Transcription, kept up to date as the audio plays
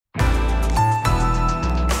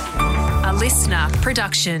listener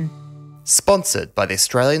production. Sponsored by the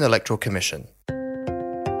Australian Electoral Commission.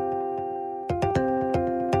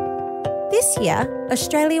 This year,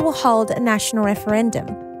 Australia will hold a national referendum.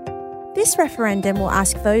 This referendum will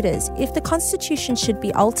ask voters if the Constitution should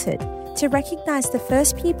be altered to recognise the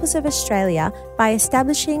first peoples of Australia by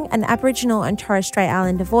establishing an Aboriginal and Torres Strait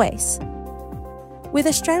Islander voice. With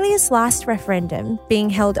Australia's last referendum being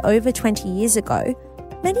held over 20 years ago,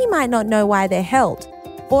 many might not know why they're held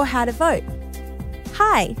or how to vote.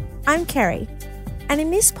 Hi, I'm Kerry, and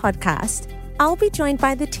in this podcast, I'll be joined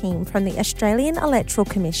by the team from the Australian Electoral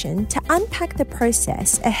Commission to unpack the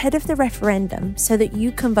process ahead of the referendum so that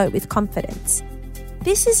you can vote with confidence.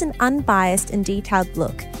 This is an unbiased and detailed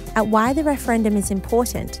look at why the referendum is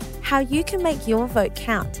important, how you can make your vote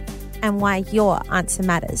count, and why your answer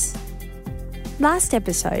matters. Last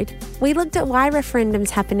episode, we looked at why referendums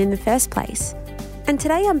happen in the first place. And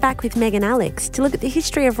today I'm back with Meg and Alex to look at the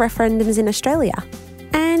history of referendums in Australia.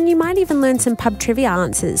 And you might even learn some pub trivia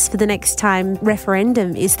answers for the next time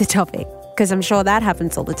referendum is the topic, because I'm sure that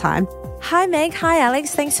happens all the time. Hi Meg, hi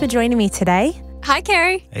Alex, thanks for joining me today. Hi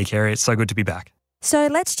Kerry. Hey Kerry, it's so good to be back. So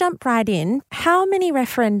let's jump right in. How many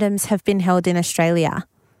referendums have been held in Australia?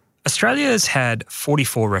 Australia has had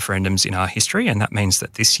 44 referendums in our history, and that means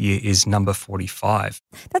that this year is number 45.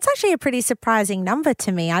 That's actually a pretty surprising number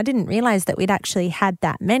to me. I didn't realise that we'd actually had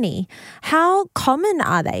that many. How common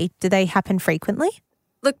are they? Do they happen frequently?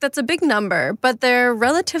 Look, that's a big number, but they're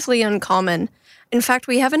relatively uncommon. In fact,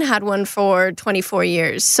 we haven't had one for 24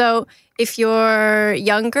 years. So if you're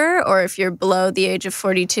younger or if you're below the age of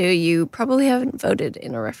 42, you probably haven't voted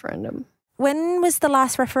in a referendum. When was the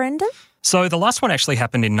last referendum? So the last one actually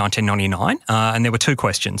happened in 1999, and there were two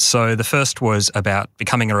questions. So the first was about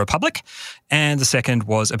becoming a republic, and the second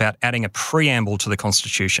was about adding a preamble to the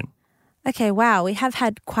Constitution. Okay, wow, we have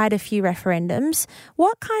had quite a few referendums.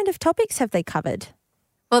 What kind of topics have they covered?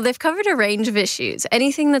 Well, they've covered a range of issues,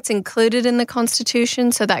 anything that's included in the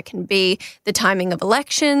Constitution. So that can be the timing of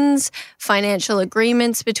elections, financial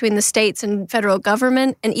agreements between the states and federal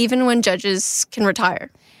government, and even when judges can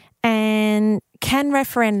retire. And can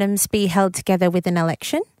referendums be held together with an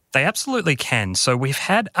election? They absolutely can. So we've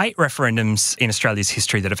had 8 referendums in Australia's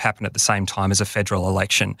history that have happened at the same time as a federal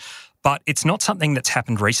election. But it's not something that's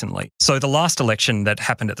happened recently. So the last election that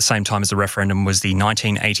happened at the same time as the referendum was the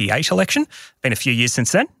 1988 election. Been a few years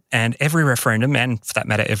since then. And every referendum, and for that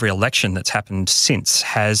matter, every election that's happened since,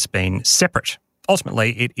 has been separate.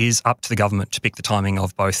 Ultimately, it is up to the government to pick the timing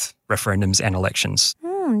of both referendums and elections.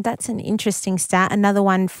 That's an interesting stat. Another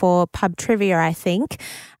one for pub trivia, I think.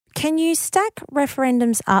 Can you stack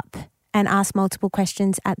referendums up and ask multiple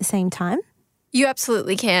questions at the same time? You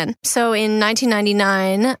absolutely can. So in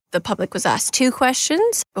 1999, the public was asked 2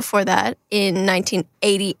 questions. Before that, in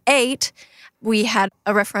 1988, we had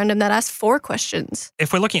a referendum that asked 4 questions.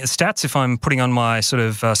 If we're looking at the stats, if I'm putting on my sort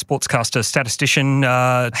of sportscaster statistician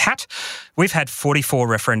hat, we've had 44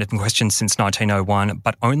 referendum questions since 1901,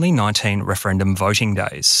 but only 19 referendum voting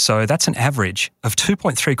days. So that's an average of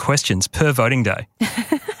 2.3 questions per voting day.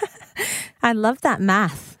 I love that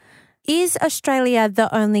math. Is Australia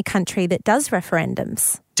the only country that does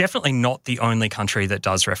referendums? Definitely not the only country that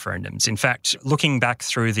does referendums. In fact, looking back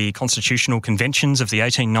through the constitutional conventions of the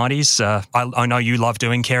 1890s, I know you love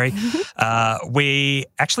doing, Kerry, we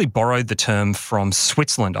actually borrowed the term from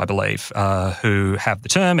Switzerland, I believe, who have the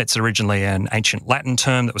term. It's originally an ancient Latin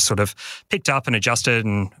term that was sort of picked up and adjusted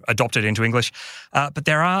and adopted into English. But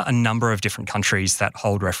there are a number of different countries that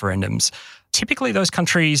hold referendums. Typically, those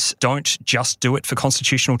countries don't just do it for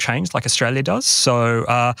constitutional change like Australia does. So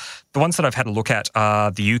the ones that I've had a look at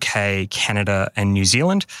are the UK, Canada and New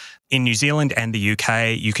Zealand. In New Zealand and the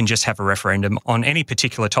UK, you can just have a referendum on any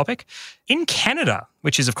particular topic. In Canada,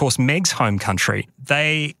 which is, of course, Meg's home country,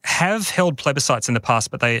 they have held plebiscites in the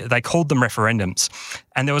past, but they called them referendums.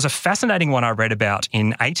 And there was a fascinating one I read about in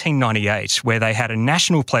 1898 where they had a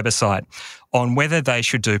national plebiscite on whether they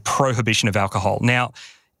should do prohibition of alcohol. Now,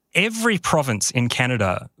 every province in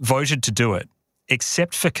Canada voted to do it,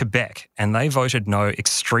 except for Quebec, and they voted no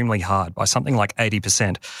extremely hard by something like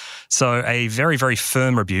 80%. So a very, very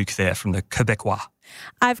firm rebuke there from the Quebecois.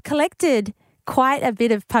 I've collected quite a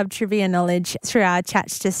bit of pub trivia knowledge through our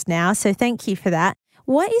chats just now, so thank you for that.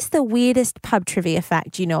 What is the weirdest pub trivia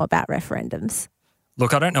fact you know about referendums?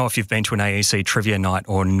 Look, I don't know if you've been to an AEC trivia night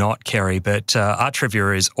or not, Kerry, but our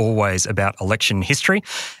trivia is always about election history,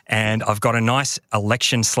 and I've got a nice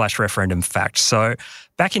election/referendum fact. So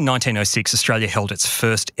back in 1906, Australia held its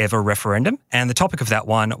first ever referendum, and the topic of that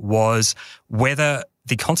one was whether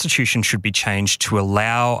the Constitution should be changed to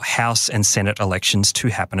allow House and Senate elections to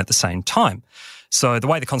happen at the same time. So the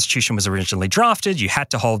way the Constitution was originally drafted, you had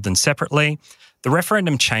to hold them separately. The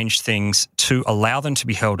referendum changed things to allow them to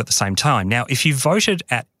be held at the same time. Now, if you voted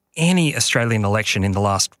at any Australian election in the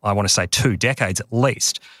last, I want to say 2 decades at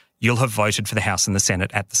least, you'll have voted for the House and the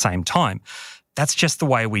Senate at the same time. That's just the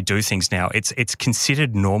way we do things now. It's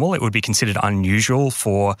considered normal. It would be considered unusual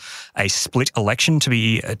for a split election to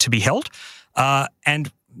be held.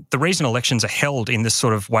 And the reason elections are held in this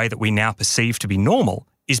sort of way that we now perceive to be normal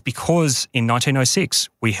is because in 1906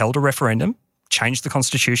 we held a referendum, changed the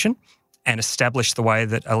Constitution, and established the way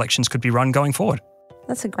that elections could be run going forward.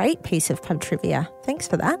 That's a great piece of pub trivia. Thanks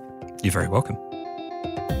for that. You're very welcome.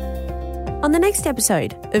 On the next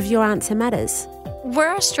episode of Your Answer Matters.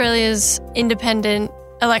 We're Australia's independent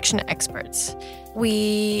election experts.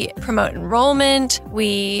 We promote enrollment,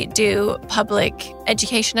 we do public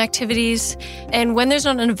education activities, and when there's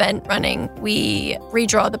not an event running, we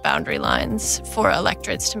redraw the boundary lines for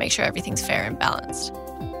electorates to make sure everything's fair and balanced.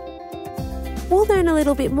 We'll learn a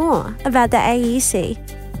little bit more about the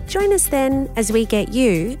AEC. Join us then as we get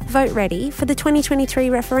you vote ready for the 2023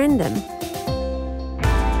 referendum.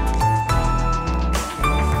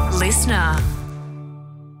 Listener.